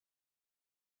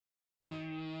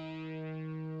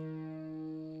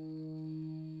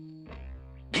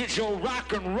get your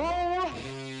rock and roll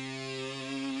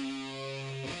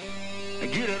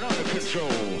and get it under control.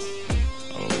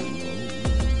 Oh,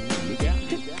 you got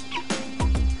it.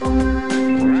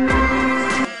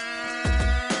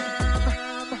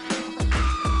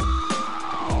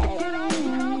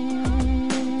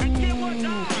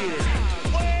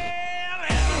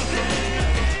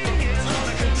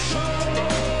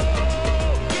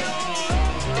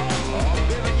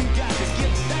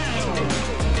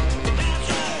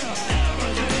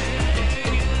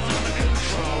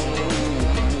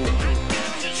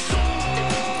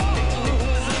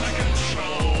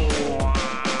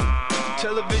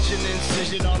 Television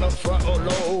incision on the frontal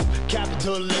lobe.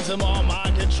 Capitalism on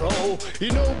mind control.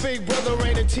 You know Big Brother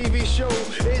ain't a TV show.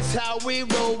 It's how we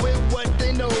roll with what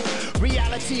they know.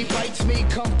 Reality bites me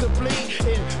comfortably,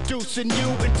 inducing you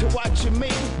into watching me.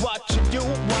 Watching you,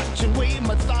 watching we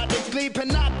methodically.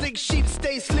 Panoptic sheep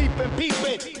stay sleeping,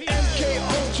 peeping. MK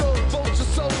Ultra, vulture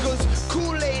soakers.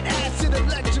 Kool-Aid, acid,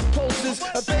 electric pulses.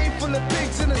 A bay full of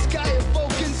pigs in the sky of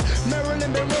Vulcans.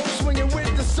 Marilyn Monroe swinging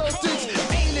with the Sultans.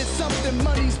 Ain't it something,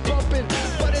 money's bumping,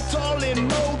 but it's all in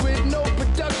mode with no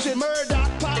production.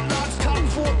 Murdoch, pot locks, cotton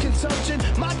for consumption.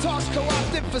 My talk's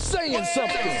co-opted for saying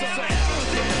something.